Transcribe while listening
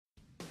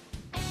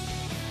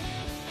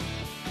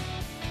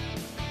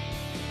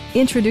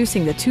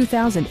Introducing the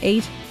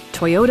 2008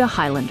 Toyota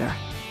Highlander.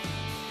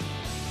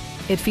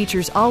 It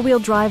features all-wheel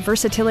drive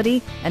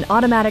versatility, an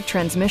automatic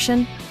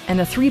transmission,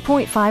 and a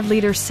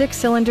 3.5-liter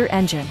six-cylinder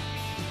engine.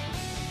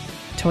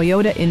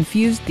 Toyota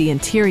infused the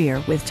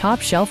interior with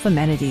top-shelf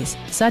amenities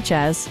such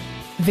as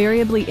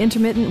variably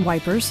intermittent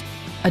wipers,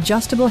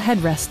 adjustable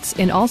headrests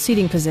in all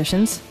seating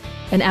positions,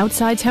 an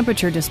outside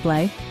temperature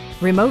display,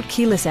 remote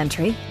keyless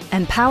entry,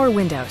 and power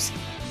windows.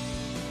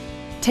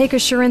 Take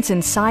assurance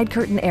in side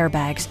curtain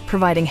airbags,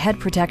 providing head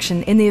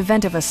protection in the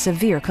event of a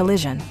severe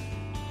collision.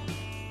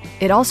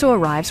 It also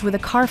arrives with a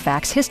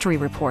Carfax history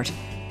report,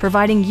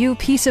 providing you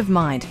peace of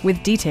mind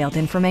with detailed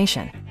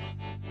information.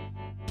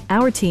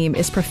 Our team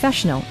is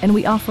professional and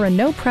we offer a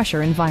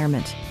no-pressure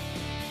environment.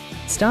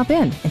 Stop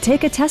in and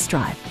take a test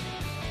drive.